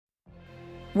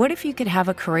What if you could have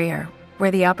a career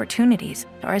where the opportunities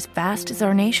are as vast as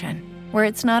our nation, where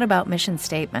it's not about mission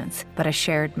statements, but a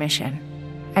shared mission?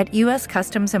 At U.S.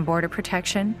 Customs and Border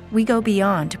Protection, we go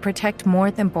beyond to protect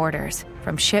more than borders.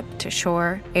 From ship to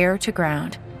shore, air to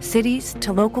ground, cities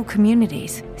to local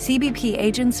communities, CBP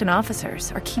agents and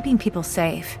officers are keeping people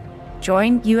safe.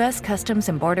 Join U.S. Customs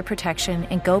and Border Protection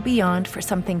and go beyond for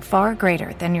something far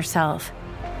greater than yourself.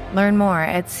 Learn more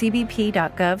at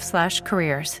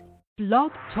cbp.gov/careers.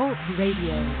 Blog Talk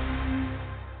Radio.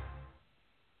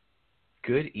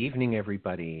 Good evening,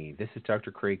 everybody. This is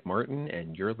Dr. Craig Martin,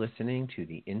 and you're listening to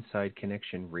the Inside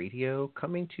Connection Radio,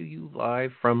 coming to you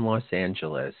live from Los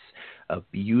Angeles. A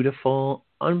beautiful,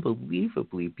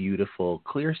 unbelievably beautiful,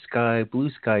 clear sky, blue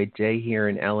sky day here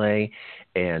in LA,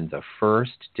 and the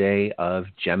first day of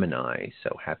Gemini.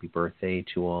 So happy birthday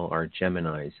to all our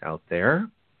Geminis out there.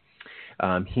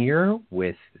 I'm here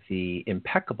with the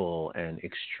impeccable and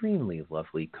extremely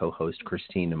lovely co-host,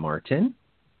 Kristina Martin.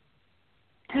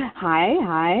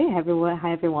 Hi,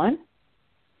 everyone.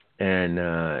 And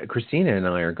Kristina and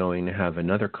I are going to have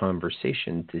another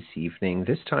conversation this evening,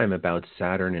 this time about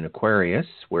Saturn in Aquarius,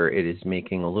 where it is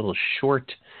making a little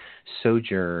short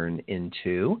sojourn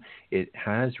into. It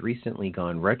has recently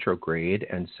gone retrograde,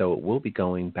 and so it will be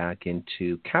going back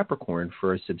into Capricorn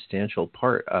for a substantial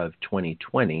part of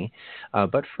 2020.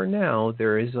 But for now,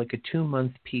 there is like a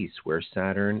 2-month piece where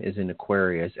Saturn is in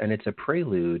Aquarius, and it's a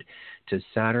prelude to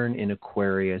Saturn in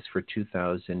Aquarius for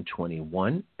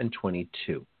 2021 and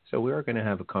 22. So we are going to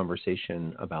have a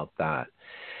conversation about that.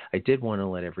 I did want to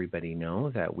let everybody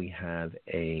know that we have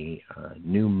a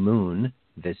new moon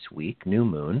this week. New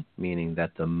moon, meaning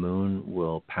that the moon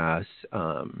will pass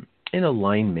in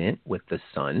alignment with the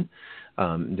sun.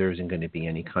 There isn't going to be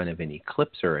any kind of an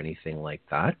eclipse or anything like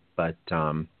that, but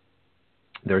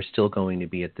they're still going to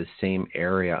be at the same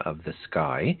area of the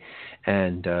sky.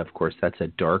 And, of course, that's a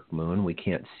dark moon. We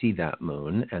can't see that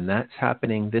moon. And that's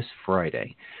happening this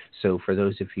Friday. So for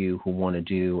those of you who want to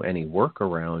do any work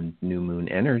around new moon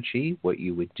energy, what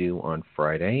you would do on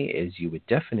Friday is you would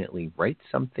definitely write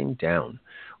something down,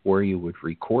 or you would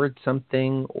record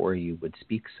something, or you would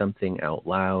speak something out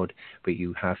loud, but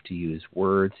you have to use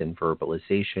words and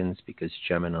verbalizations because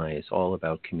Gemini is all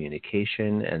about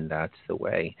communication, and that's the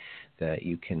way that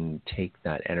you can take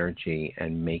that energy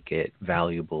and make it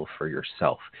valuable for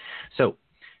yourself. So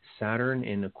Saturn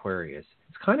in Aquarius,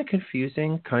 it's kind of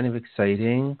confusing, kind of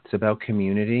exciting. It's about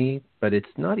community, but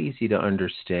it's not easy to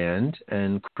understand.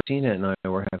 And Kristina and I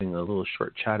were having a little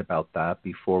short chat about that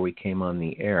before we came on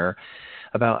the air,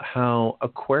 about how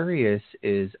Aquarius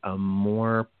is a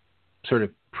more sort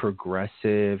of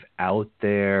progressive, out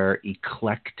there,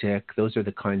 eclectic. Those are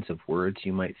the kinds of words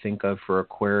you might think of for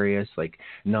Aquarius, like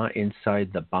not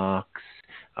inside the box,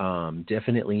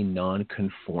 definitely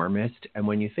nonconformist. And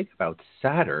when you think about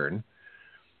Saturn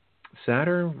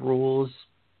rules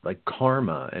like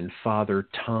karma and father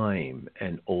time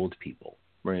and old people,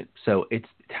 right? So it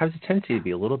has a tendency to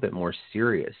be a little bit more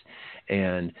serious.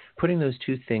 And putting those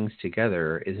two things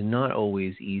together is not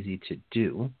always easy to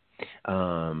do.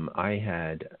 I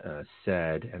had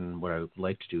said, and what I would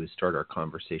like to do is start our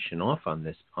conversation off on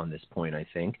this point, I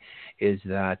think, is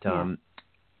that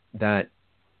that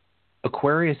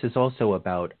Aquarius is also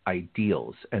about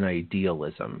ideals and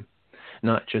idealism,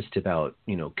 not just about,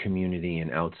 community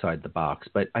and outside the box,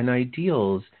 but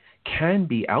ideals can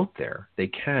be out there. They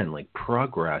can, like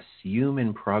progress,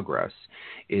 human progress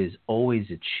is always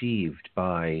achieved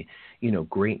by,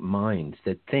 great minds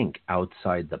that think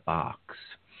outside the box.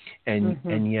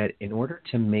 And yet, in order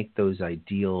to make those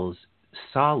ideals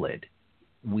solid,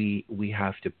 we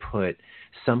have to put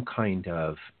some kind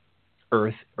of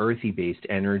earthy-based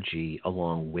energy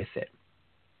along with it.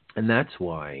 And that's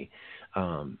why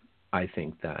I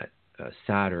think that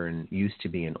Saturn used to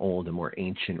be an old and more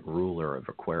ancient ruler of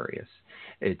Aquarius.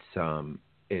 It's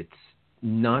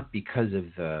not because of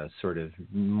the sort of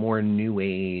more new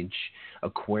age,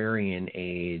 Aquarian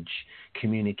age,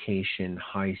 communication,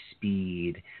 high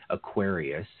speed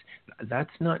Aquarius. That's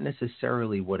not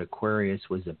necessarily what Aquarius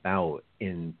was about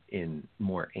in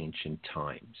more ancient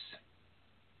times.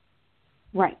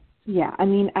 Right. Yeah. I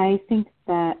mean, I think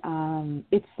that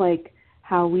it's like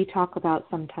how we talk about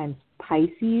sometimes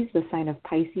Pisces. The sign of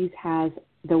Pisces has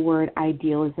the word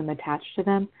idealism attached to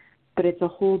them, but it's a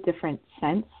whole different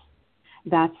sense.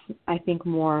 That's, I think,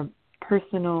 more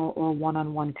personal or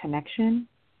one-on-one connection.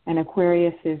 And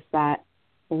Aquarius is that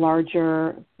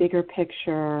larger, bigger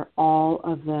picture, all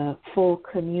of the full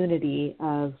community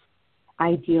of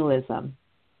idealism.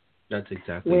 That's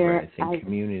exactly right. I think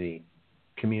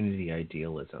community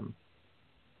idealism.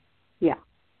 Yeah,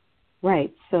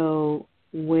 right. So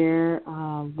where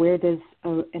does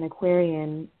an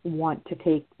Aquarian want to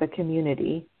take the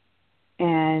community,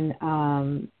 and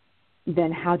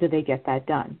then how do they get that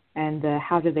done? And the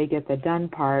how do they get the done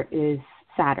part is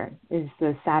Saturn, is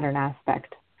the Saturn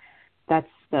aspect. That's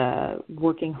the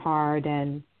working hard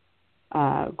and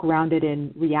grounded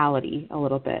in reality a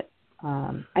little bit.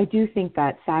 I do think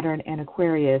that Saturn and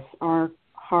Aquarius are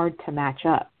hard to match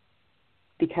up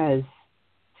because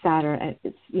Saturn,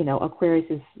 it's, Aquarius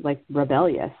is like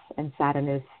rebellious, and Saturn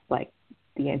is like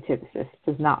the antithesis,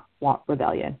 does not want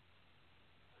rebellion.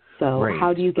 So right,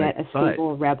 how do you get a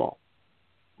stable rebel?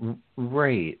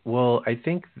 Right. Well, I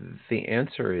think the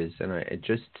answer is, and it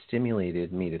just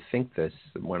stimulated me to think this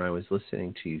when I was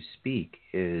listening to you speak,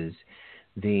 is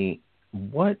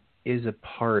what is a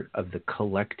part of the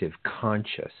collective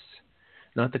conscious,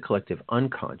 not the collective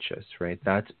unconscious, right?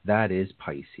 That is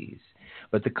Pisces.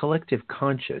 But the collective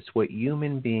conscious, what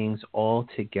human beings all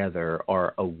together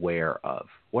are aware of.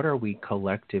 What are we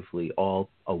collectively all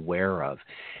aware of?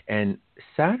 And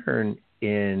Saturn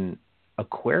in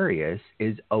Aquarius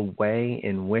is a way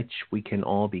in which we can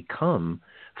all become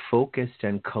focused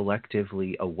and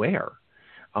collectively aware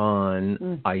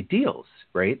on ideals,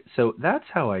 right? So that's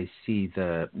how I see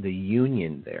the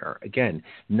union there. Again,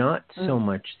 not so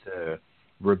much the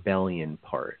rebellion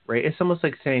part, right? It's almost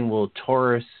like saying, well,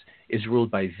 Taurus is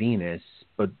ruled by Venus,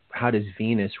 but how does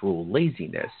Venus rule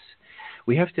laziness?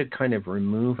 We have to kind of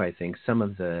remove, I think, some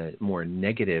of the more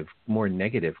negative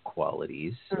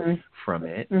qualities from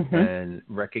it and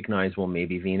recognize, well,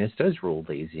 maybe Venus does rule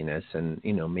laziness, and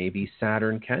maybe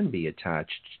Saturn can be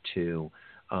attached to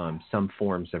some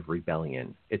forms of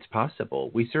rebellion. It's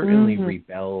possible. We certainly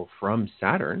rebel from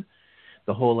Saturn.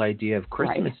 The whole idea of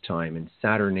Christmas time and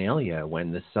Saturnalia,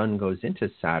 when the sun goes into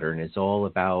Saturn, is all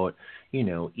about,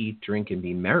 eat, drink, and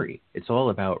be merry. It's all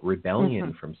about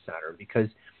rebellion from Saturn, because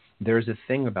there's a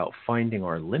thing about finding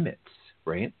our limits,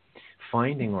 right?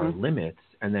 Finding our limits,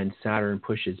 and then Saturn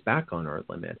pushes back on our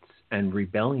limits. And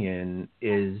rebellion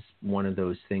is one of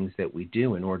those things that we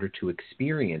do in order to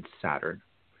experience Saturn.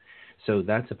 So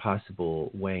that's a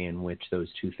possible way in which those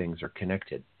two things are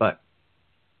connected. But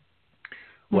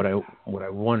what I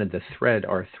wanted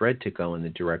our thread to go in the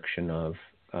direction of,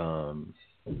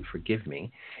 forgive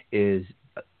me, is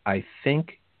I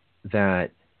think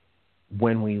that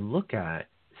when we look at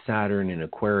Saturn in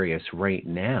Aquarius right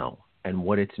now and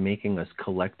what it's making us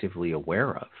collectively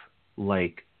aware of,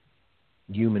 like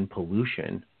human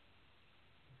pollution,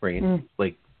 right?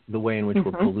 Like the way in which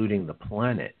we're polluting the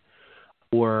planet,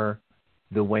 or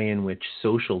the way in which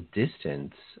social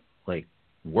distance, like,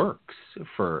 works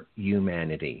for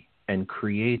humanity and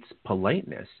creates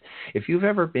politeness. If you've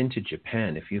ever been to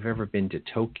Japan, if you've ever been to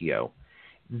Tokyo,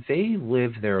 they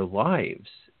live their lives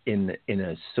in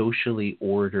a socially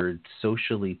ordered,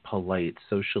 socially polite,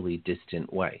 socially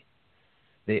distant way.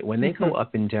 When they go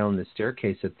up and down the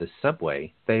staircase at the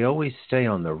subway, they always stay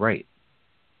on the right.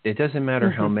 It doesn't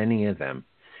matter how many of them,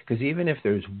 because even if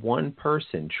there's one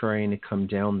person trying to come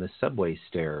down the subway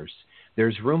stairs,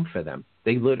 there's room for them.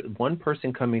 One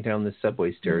person coming down the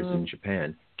subway stairs in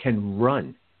Japan can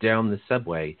run down the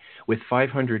subway with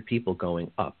 500 people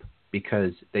going up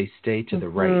because they stay to the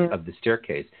right of the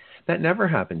staircase. That never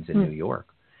happens in New York.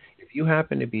 If you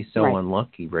happen to be so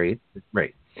unlucky, right?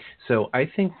 So I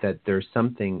think that there's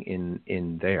something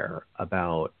in there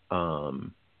about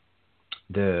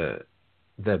the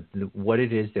what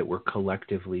it is that we're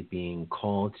collectively being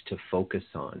called to focus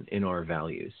on in our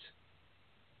values.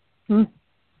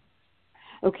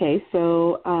 Okay,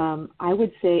 so I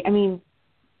would say,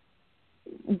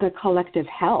 the collective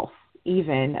health,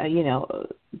 even,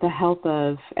 the health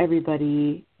of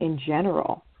everybody in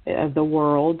general, of the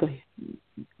world,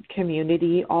 the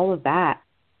community, all of that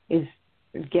is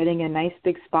getting a nice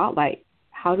big spotlight.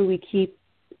 How do we keep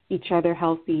each other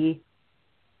healthy?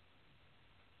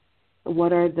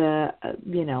 What are the,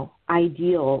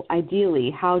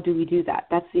 ideally, how do we do that?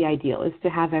 That's the ideal, is to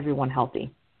have everyone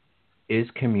healthy. Is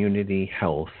community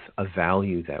health a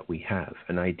value that we have,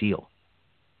 an ideal?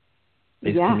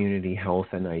 Is community health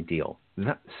an ideal?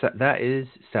 That is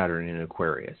Saturn in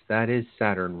Aquarius. That is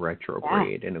Saturn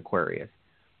retrograde in Aquarius.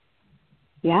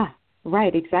 Yeah,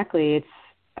 right, exactly.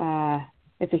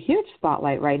 It's a huge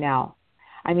spotlight right now.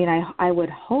 I would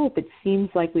hope, it seems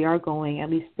like we are going, at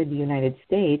least in the United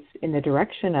States, in the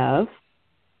direction of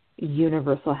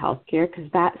universal health care, because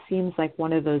that seems like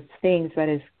one of those things that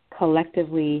is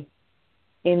collectively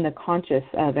in the conscious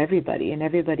of everybody, and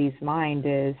everybody's mind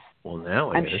is, well,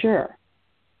 now it I'm is. Sure.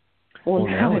 Well,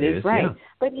 now it is, right. Yeah.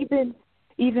 But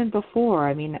even before,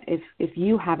 if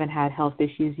you haven't had health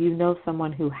issues,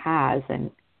 someone who has, and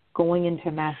going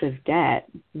into massive debt,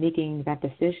 making that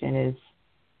decision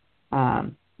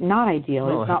not ideal.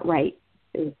 Well, it's not right.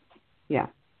 It's, yeah.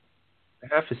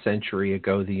 half a century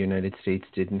ago, the United States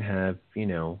didn't have,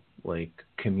 like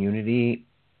community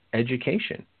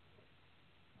education.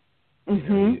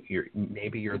 Mm-hmm.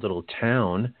 Maybe your little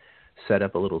town set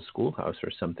up a little schoolhouse or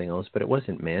something else, but it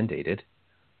wasn't mandated.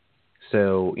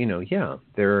 So,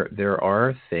 there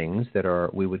are things that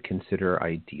we would consider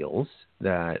ideals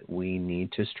that we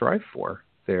need to strive for.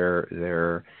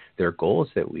 They're goals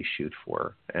that we shoot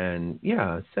for. And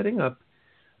setting up,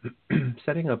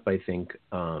 I think,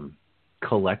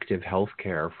 collective health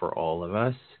care for all of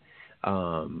us,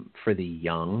 for the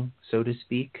young, so to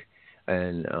speak,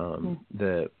 and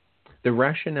the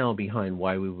rationale behind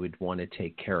why we would want to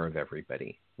take care of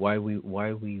everybody, why we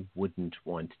wouldn't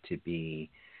want to be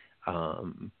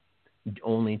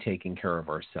only taking care of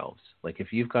ourselves. Like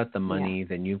if you've got the money,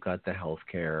 then you've got the health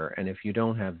care, and if you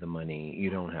don't have the money,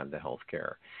 you don't have the health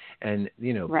care. And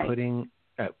Right.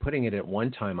 putting it at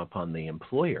one time upon the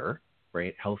employer,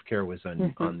 right? Healthcare was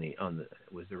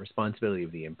was the responsibility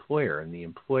of the employer, and the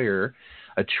employer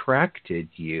attracted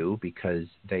you because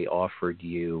they offered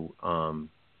you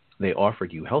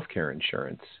healthcare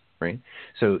insurance, right?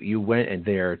 So you went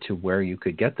there to where you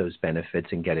could get those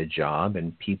benefits and get a job,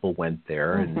 and people went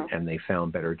there and they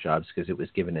found better jobs because it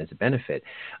was given as a benefit.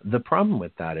 The problem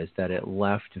with that is that it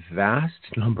left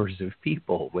vast numbers of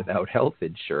people without health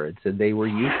insurance, and they were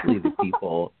usually the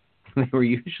people. They were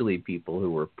usually people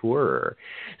who were poorer.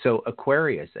 So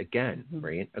Aquarius, again,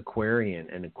 right?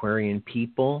 Aquarian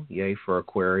people, yay for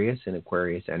Aquarius and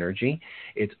Aquarius energy.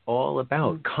 It's all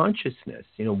about consciousness.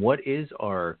 What is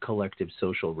our collective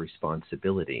social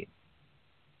responsibility?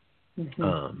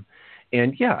 And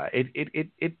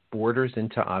it borders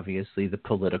into obviously the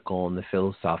political and the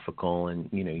philosophical, and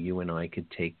you and I could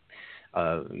take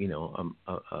a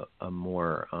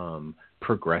more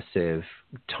progressive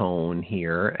tone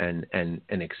here and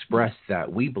express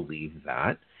that we believe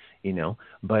that,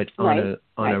 but on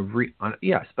a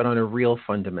real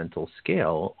fundamental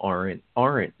scale,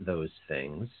 aren't those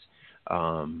things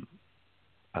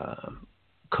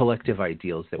collective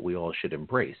ideals that we all should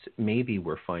embrace? Maybe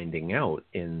we're finding out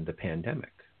in the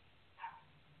pandemic.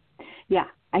 Yeah,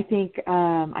 I think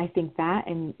that,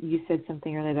 and you said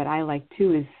something earlier that I like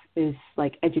too, is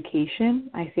like education.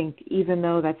 I think even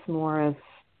though that's more of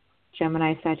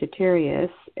Gemini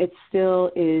Sagittarius, it still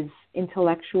is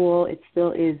intellectual. It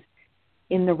still is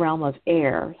in the realm of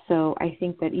air. So I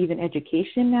think that even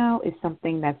education now is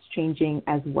something that's changing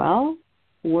as well.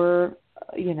 The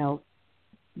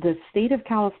state of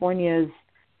California's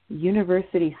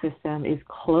university system is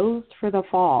closed for the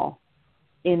fall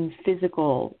in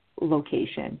physical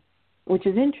location, which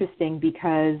is interesting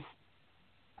because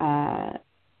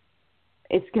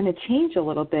it's going to change a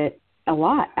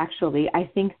lot, actually. I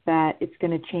think that it's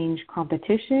going to change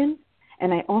competition.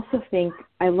 And I also think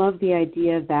I love the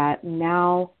idea that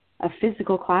now a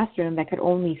physical classroom that could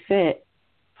only fit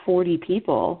 40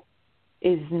 people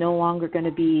is no longer going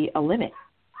to be a limit.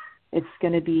 It's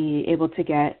going to be able to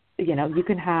get, you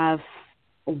can have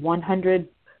 100,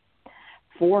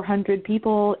 400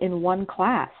 people in one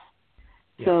class.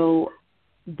 Yeah. So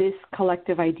this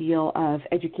collective ideal of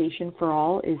education for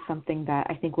all is something that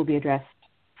I think will be addressed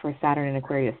for Saturn and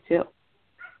Aquarius too.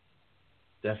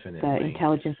 Definitely. The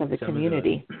intelligence of the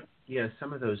community.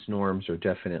 Some of those norms are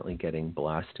definitely getting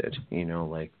blasted,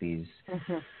 like these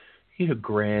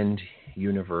grand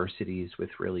universities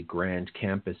with really grand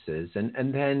campuses.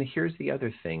 And then here's the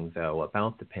other thing, though,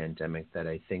 about the pandemic that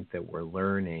I think that we're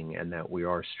learning and that we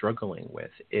are struggling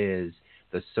with is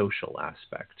the social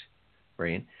aspect,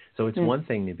 right? So it's one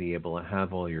thing to be able to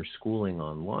have all your schooling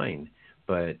online,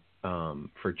 but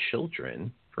for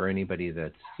children, for anybody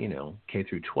that's, K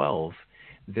through 12,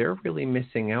 they're really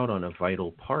missing out on a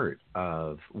vital part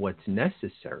of what's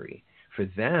necessary. For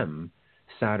them,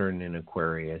 Saturn in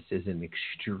Aquarius is an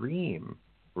extreme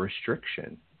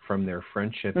restriction from their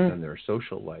friendships and their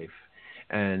social life.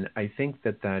 And I think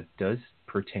that does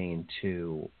pertain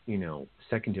to,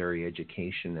 secondary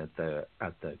education at the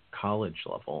college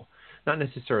level, not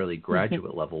necessarily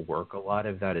graduate level work. A lot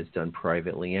of that is done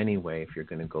privately anyway if you're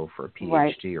going to go for a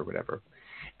PhD or whatever.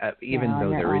 Even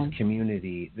though there's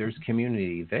community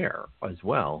there as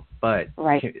well. But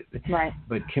but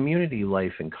community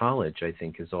life in college, I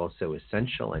think, is also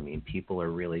essential. I mean, people are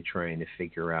really trying to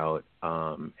figure out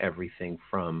everything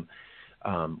from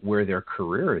where their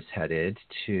career is headed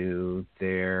to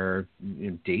their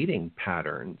dating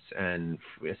patterns and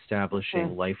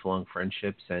establishing lifelong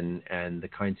friendships and the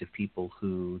kinds of people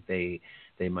who they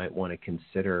might want to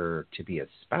consider to be a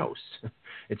spouse.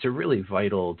 It's a really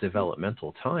vital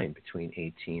developmental time between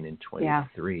 18 and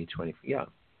 23, 20. Yeah.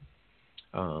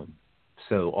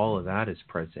 So all of that is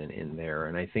present in there.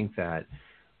 And I think that,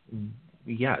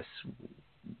 yes,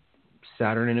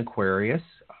 Saturn in Aquarius,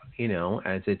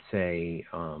 as it's a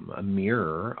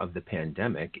mirror of the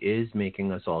pandemic, is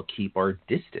making us all keep our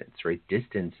distance, right?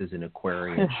 Distance is an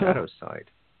Aquarian shadow side.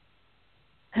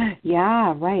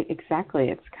 Yeah, right, exactly.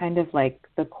 It's kind of like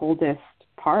the coldest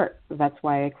part. That's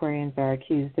why Aquarians are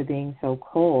accused of being so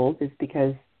cold, is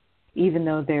because even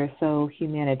though they're so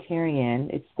humanitarian,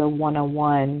 it's the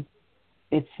one-on-one,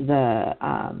 it's the,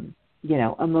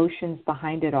 emotions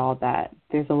behind it all that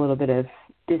there's a little bit of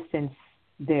distance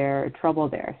there, trouble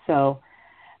there. So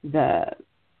we're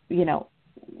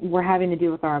having to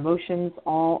deal with our emotions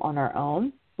all on our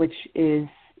own, which is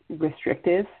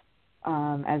restrictive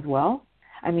as well.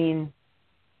 I mean,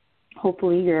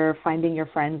 hopefully you're finding your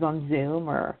friends on Zoom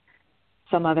or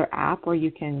some other app where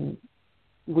you can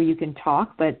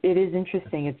talk, but it is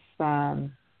interesting. It's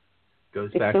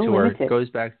goes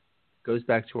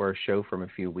back to our show from a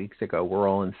few weeks ago. We're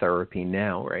all in therapy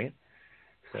now, right?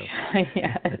 So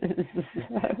yeah,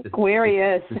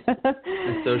 Aquarius.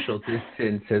 The social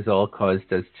distance has all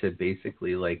caused us to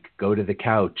basically go to the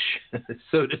couch,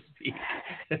 so to speak.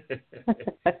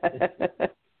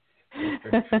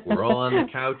 We're all on the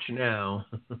couch now.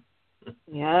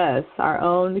 Yes, our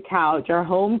own couch, our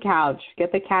home couch.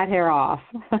 Get the cat hair off.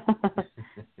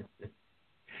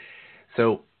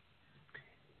 So,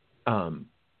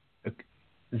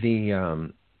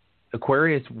 the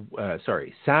Aquarius,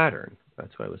 Saturn,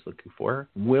 that's what I was looking for,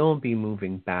 will be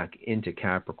moving back into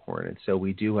Capricorn. And so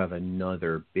we do have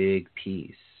another big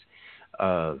piece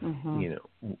of,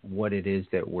 what it is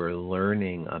that we're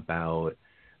learning about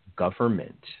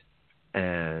government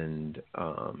and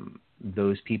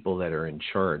those people that are in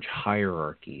charge,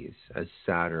 hierarchies, as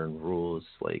Saturn rules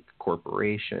like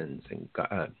corporations and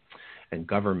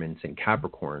governments in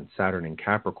Capricorn. Saturn in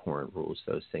Capricorn rules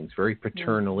those things. Very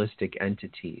paternalistic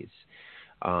entities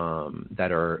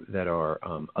that are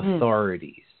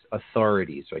authorities,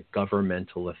 like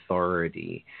governmental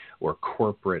authority or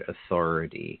corporate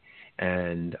authority.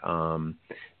 And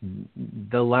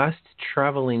the last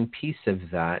traveling piece of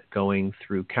that going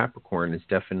through Capricorn is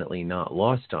definitely not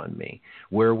lost on me.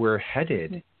 Where we're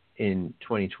headed in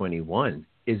 2021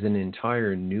 is an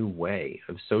entire new way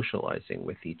of socializing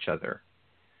with each other.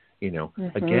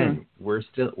 Again, we're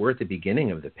at the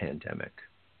beginning of the pandemic.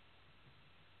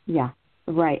 Yeah,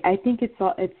 right. I think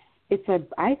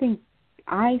I think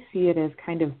I see it as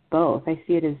kind of both. I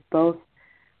see it as both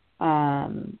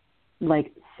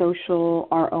social,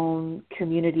 our own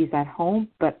communities at home,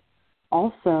 but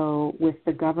also with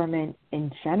the government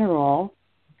in general,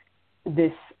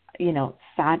 this,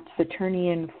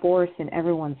 Saturnian force in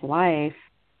everyone's life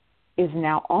is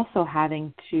now also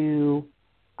having to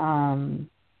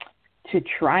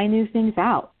try new things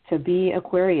out, to be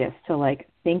Aquarius, to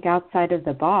think outside of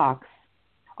the box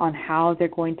on how they're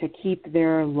going to keep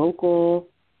their local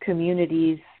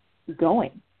communities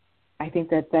going. I think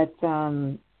that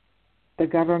the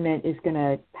government is going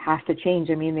to have to change.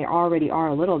 I mean, they already are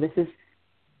a little. This is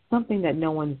something that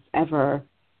no one's ever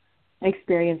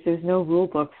experienced. There's no rule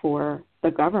book for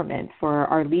the government, for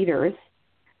our leaders.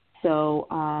 So,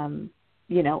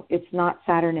 it's not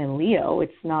Saturn and Leo.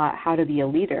 It's not how to be a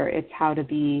leader. It's how to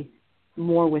be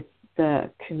more with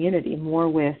the community, more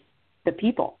with the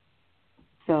people.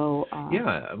 So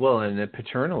in a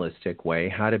paternalistic way,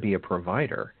 how to be a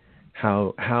provider.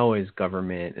 How is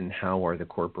government and how are the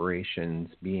corporations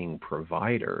being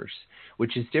providers,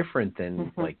 which is different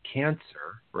than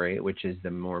Cancer, right, which is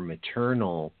the more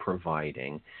maternal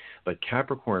providing, but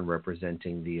Capricorn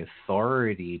representing the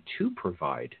authority to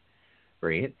provide,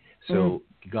 right? So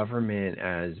government,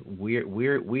 as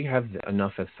we have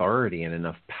enough authority and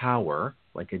enough power,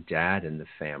 like a dad in the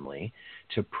family,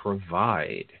 to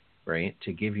provide, right?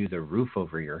 To give you the roof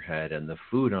over your head and the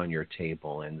food on your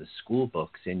table and the school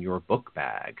books in your book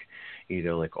bag,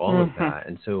 all of that.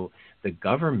 And so the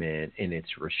government, in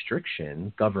its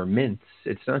restriction, governments,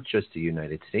 it's not just the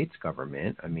United States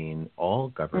government. I mean, all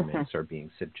governments are being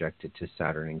subjected to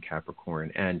Saturn and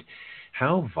Capricorn. And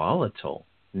how volatile,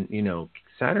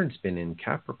 Saturn's been in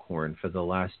Capricorn for the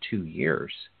last 2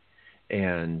 years.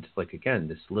 And again,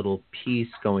 this little piece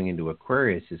going into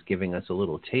Aquarius is giving us a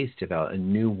little taste about a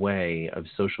new way of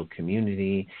social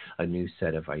community, a new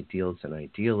set of ideals and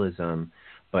idealism.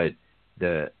 But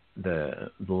the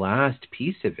last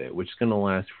piece of it, which is going to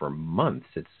last for months,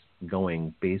 it's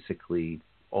going basically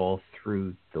all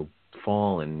through the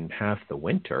fall and half the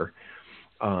winter,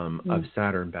 of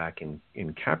Saturn back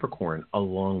in Capricorn,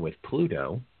 along with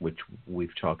Pluto, which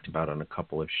we've talked about on a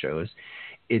couple of shows.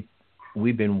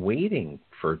 We've been waiting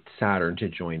for Saturn to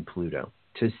join Pluto.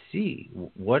 to see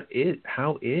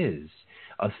how is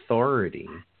authority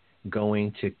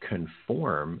going to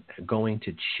conform, going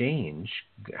to change?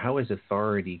 How is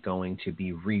authority going to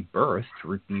be rebirthed,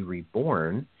 be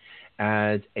reborn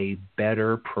as a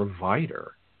better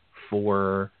provider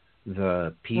for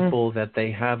the people that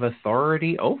they have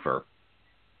authority over?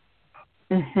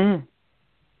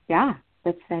 Yeah,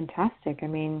 that's fantastic. I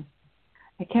mean,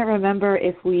 I can't remember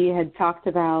if we had talked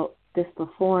about this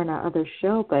before in our other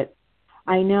show, but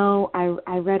I know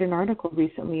I read an article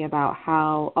recently about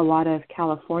how a lot of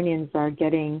Californians are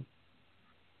getting,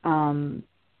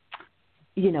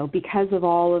 because of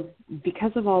all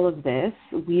of this,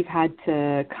 we've had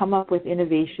to come up with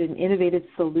innovative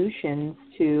solutions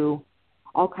to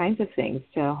all kinds of things,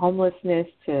 to homelessness,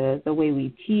 to the way we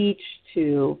teach,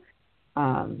 to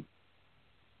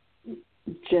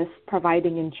just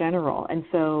providing in general. And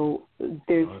so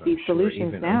there's these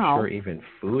solutions now. I'm sure even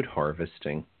food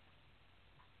harvesting.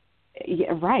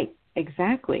 Yeah, right.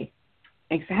 Exactly.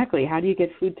 How do you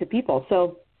get food to people?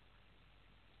 So,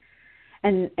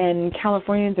 and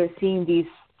Californians are seeing these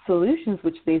solutions,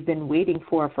 which they've been waiting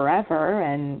for forever,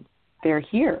 and they're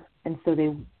here. And so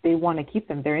they want to keep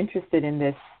them. They're interested in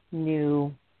this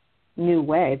new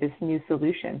way, this new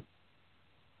solution.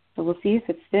 So we'll see if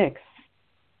it sticks.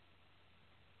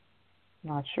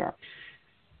 Not sure.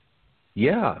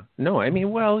 Yeah. No, I mean,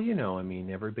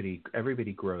 everybody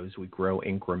grows. We grow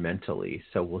incrementally.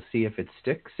 So we'll see if it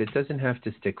sticks. It doesn't have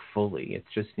to stick fully. It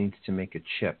just needs to make a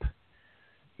chip.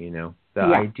 The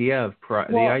idea of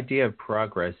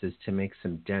progress is to make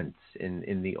some dents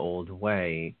in the old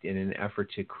way in an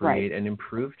effort to create an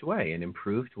improved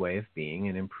way of being,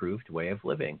 an improved way of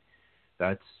living.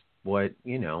 That's what,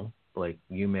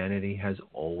 humanity has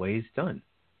always done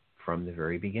from the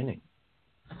very beginning.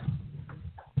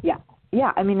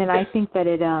 Yeah. I mean, and I think that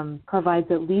it provides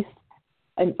at least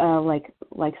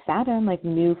like Saturn, like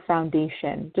new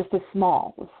foundation, just a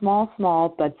small,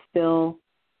 but still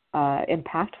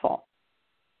impactful.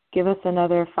 Give us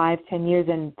another 5-10 years,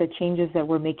 and the changes that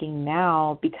we're making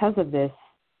now because of this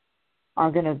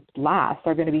are going to last,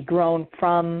 are going to be grown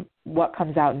from what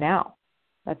comes out now.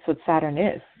 That's what Saturn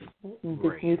is,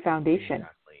 this new foundation.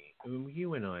 Exactly.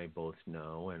 You and I both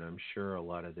know, and I'm sure a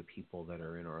lot of the people that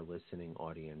are in our listening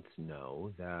audience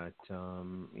know that,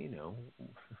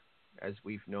 as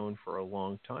we've known for a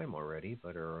long time already,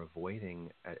 but are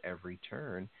avoiding at every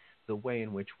turn, the way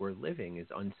in which we're living is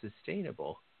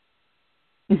unsustainable.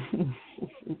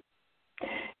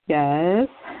 Yes.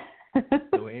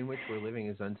 The way in which we're living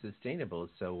is unsustainable.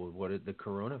 So the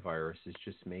coronavirus is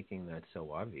just making that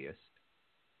so obvious.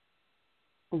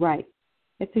 Right.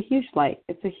 It's a huge light.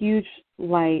 It's a huge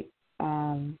light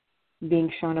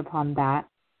being shown upon that.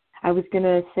 I was going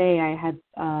to say I had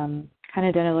kind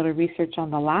of done a little research on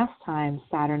the last time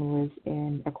Saturn was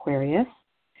in Aquarius.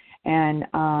 And,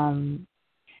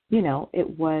 it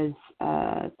was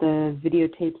the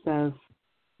videotapes of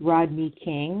Rodney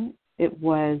King. It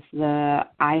was the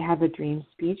I Have a Dream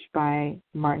speech by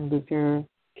Martin Luther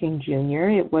King Jr.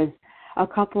 It was a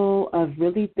couple of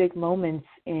really big moments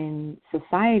in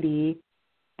society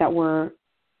that were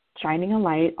shining a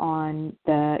light on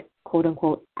the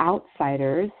quote-unquote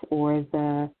outsiders, or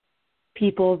the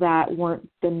people that weren't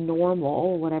the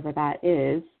normal, whatever that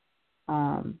is.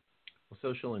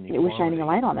 Social inequality. It was shining a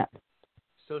light on it.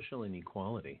 Social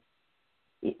inequality.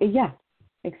 Yeah,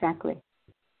 exactly.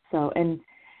 So, and,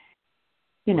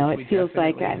 it feels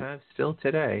like...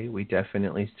 We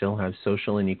definitely still have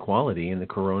social inequality, and the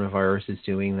coronavirus is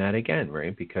doing that again,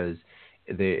 right? Because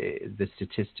the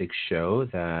statistics show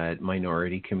that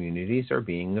minority communities are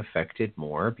being affected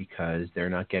more because they're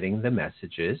not getting the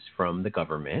messages from the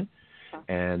government,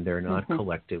 and they're not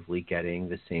collectively getting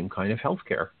the same kind of health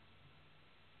care.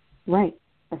 Right,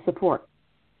 the support.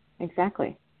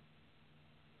 Exactly.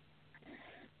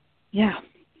 Yeah.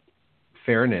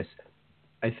 Fairness.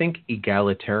 I think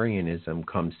egalitarianism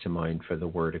comes to mind for the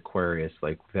word Aquarius,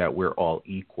 like that we're all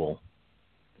equal.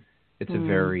 It's a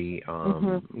very,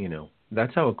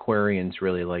 that's how Aquarians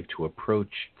really like to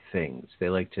approach things. They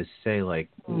like to say, like,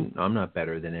 I'm not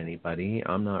better than anybody.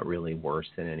 I'm not really worse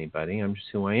than anybody. I'm just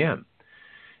who I am.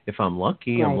 If I'm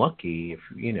lucky, I'm lucky,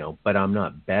 but I'm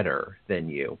not better than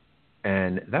you.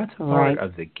 And that's a part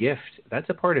of the gift. That's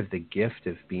a part of the gift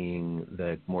of being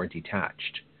the more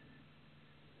detached.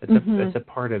 That's a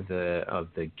part of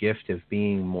the gift of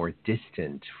being more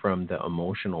distant from the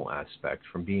emotional aspect,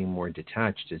 from being more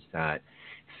detached, is that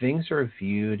things are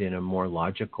viewed in a more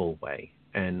logical way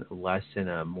and less in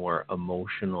a more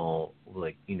emotional,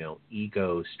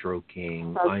 ego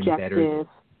stroking. Subjective. I'm better.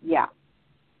 Yeah.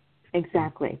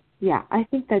 Exactly. Yeah, I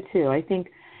think that too. I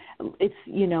think it's,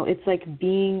 it's like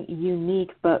being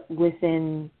unique, but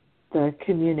within the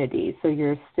community. So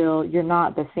you're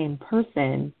not the same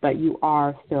person, but you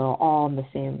are still all in the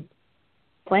same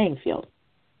playing field.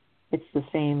 It's the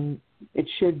same, it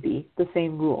should be the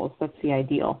same rules. That's the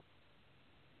ideal.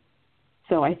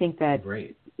 So I think that,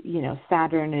 Great.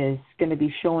 Saturn is going to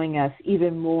be showing us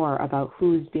even more about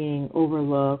who's being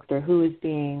overlooked or who is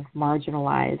being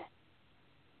marginalized.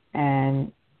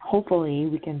 And hopefully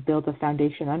we can build a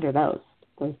foundation under those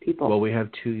people. Well, we have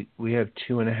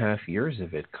 2.5 years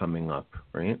of it coming up,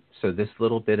 right? So this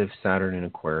little bit of Saturn in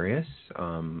Aquarius,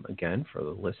 again, for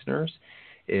the listeners,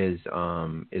 is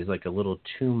like a little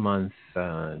 2-month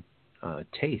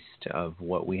taste of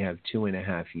what we have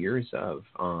 2.5 years of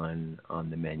on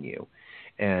the menu.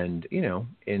 And,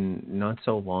 in not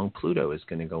so long, Pluto is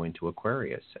going to go into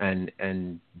Aquarius,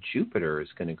 and Jupiter is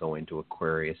going to go into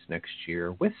Aquarius next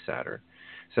year with Saturn.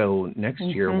 So next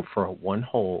year, for one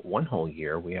whole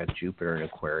year, we have Jupiter in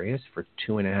Aquarius. For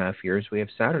 2.5 years, we have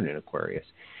Saturn in Aquarius.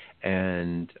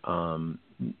 And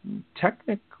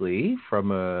technically,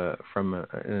 from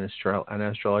an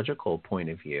astrological point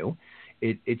of view,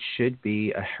 it should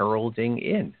be a heralding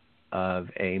in of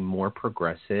a more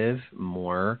progressive,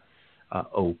 more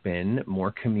open,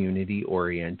 more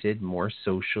community-oriented, more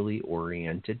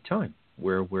socially-oriented time,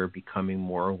 where we're becoming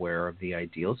more aware of the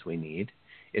ideals we need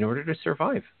in order to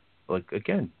survive. Like,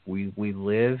 again, we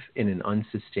live in an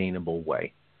unsustainable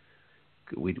way.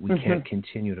 We can't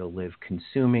continue to live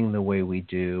consuming the way we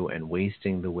do and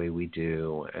wasting the way we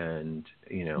do, and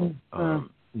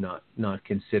not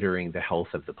considering the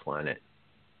health of the planet.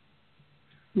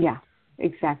 Yeah,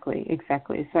 exactly.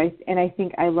 So I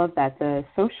think I love that, the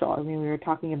social. I mean, we were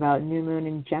talking about new moon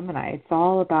in Gemini. It's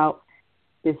all about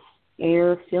this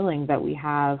air feeling that we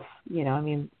have.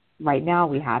 Right now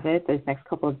we have it those next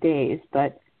couple of days,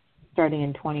 but starting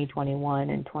in 2021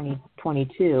 and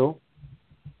 2022,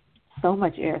 so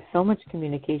much air, so much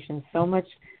communication, so much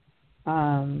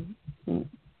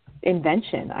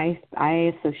invention.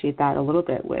 I associate that a little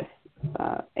bit with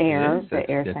air, the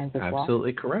air signs as well.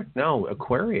 Absolutely correct. No,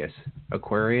 Aquarius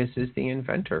is the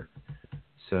inventor.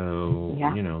 So,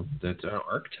 that's an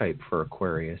archetype for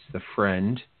Aquarius, the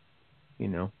friend, the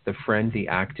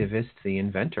activist, the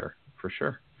inventor, for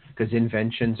sure. Because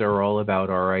inventions are all about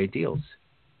our ideals.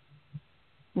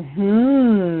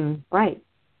 Right.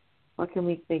 What can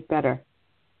we make better?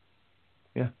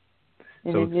 Yeah.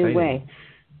 In so a exciting. New way.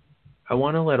 I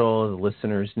want to let all of the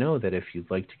listeners know that if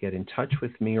you'd like to get in touch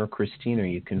with me or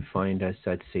Kristina, you can find us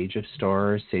at Sage of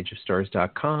Stars,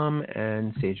 sageofstars.com,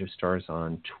 and Sage of Stars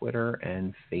on Twitter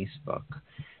and Facebook.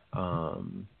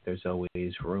 There's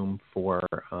always room for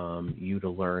you to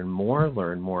learn more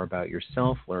about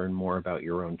yourself, learn more about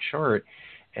your own chart.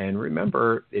 And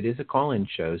remember, it is a call-in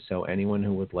show, so anyone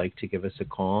who would like to give us a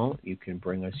call, you can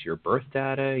bring us your birth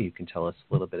data. You can tell us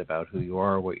a little bit about who you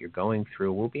are, what you're going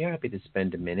through. We'll be happy to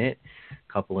spend a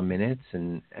couple of minutes,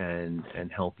 and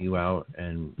help you out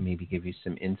and maybe give you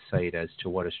some insight as to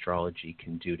what astrology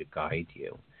can do to guide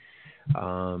you.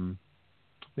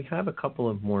 We have a couple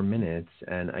of more minutes,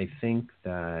 and I think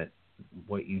that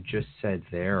what you just said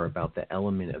there about the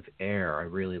element of air, I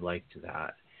really liked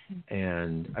that.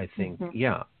 And I think,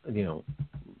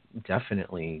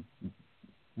 definitely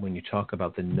when you talk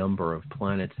about the number of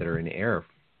planets that are in air,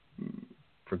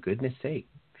 for goodness sake,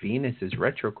 Venus is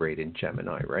retrograde in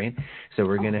Gemini, right? So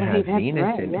we're going to have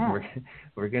Venus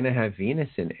we're going to have Venus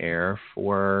in air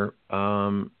for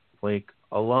like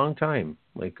a long time,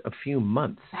 like a few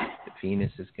months.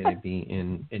 Venus is going to be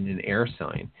in an air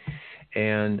sign,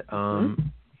 and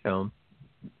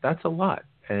that's a lot.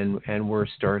 And we're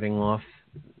starting off,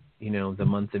 the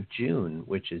month of June,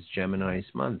 which is Gemini's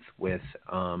month, with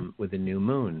a new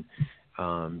moon,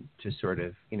 to sort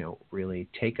of, really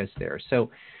take us there. So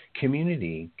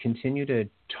community, continue to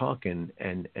talk and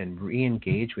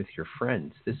re-engage with your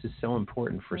friends. This is so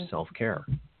important for self-care.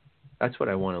 That's what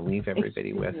I want to leave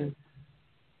everybody with.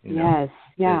 Yes.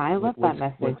 Yeah, I love that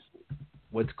message.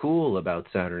 What's cool about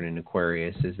Saturn in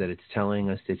Aquarius is that it's telling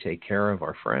us to take care of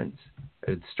our friends.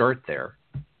 Start there.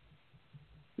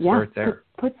 Yeah,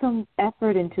 put some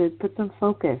effort into it, put some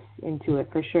focus into it,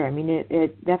 for sure. I mean,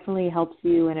 it definitely helps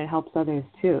you, and it helps others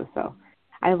too. So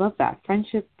I love that.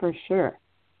 Friendship for sure.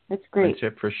 That's great.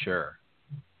 Friendship for sure.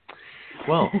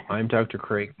 Well, I'm Dr.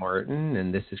 Craig Martin,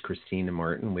 and this is Kristina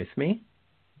Martin with me.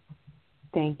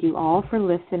 Thank you all for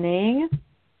listening.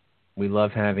 We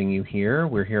love having you here.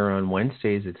 We're here on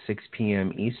Wednesdays at 6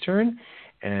 p.m. Eastern.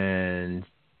 And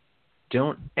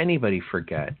don't anybody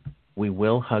forget, we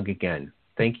will hug again.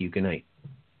 Thank you. Good night.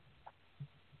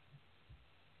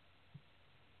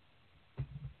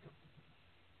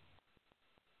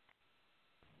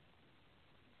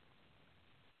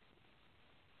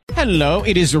 Hello,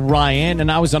 it is Ryan,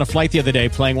 and I was on a flight the other day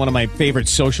playing one of my favorite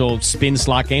social spin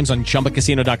slot games on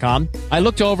ChumbaCasino.com. I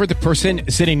looked over at the person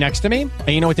sitting next to me, and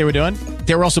you know what they were doing?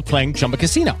 They were also playing Chumba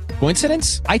Casino.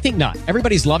 Coincidence? I think not.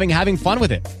 Everybody's loving having fun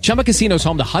with it. Chumba Casino is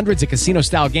home to hundreds of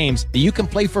casino-style games that you can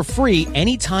play for free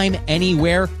anytime,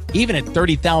 anywhere, even at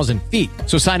 30,000 feet.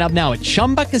 So sign up now at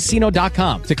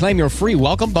ChumbaCasino.com to claim your free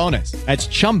welcome bonus. That's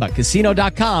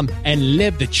ChumbaCasino.com and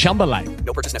live the Chumba life.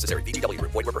 No purchase necessary. VGW.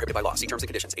 Void where prohibited by law. See terms and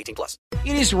conditions. 18+.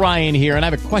 It is Ryan here, and I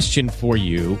have a question for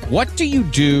you. What do you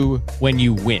do when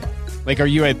you win? Like, are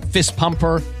you a fist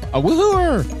pumper, a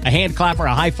woohooer, a hand clapper,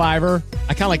 a high fiver?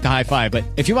 I kind of like the high five, but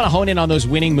if you want to hone in on those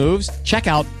winning moves, check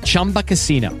out Chumba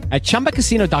Casino. At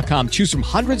ChumbaCasino.com, choose from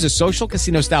hundreds of social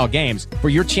casino-style games for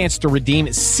your chance to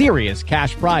redeem serious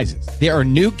cash prizes. There are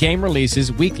new game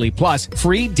releases weekly, plus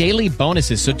free daily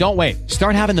bonuses, so don't wait.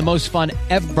 Start having the most fun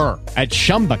ever at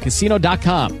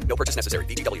ChumbaCasino.com. No purchase necessary.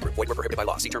 VGW. Void where prohibited by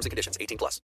law. See terms and conditions. 18+.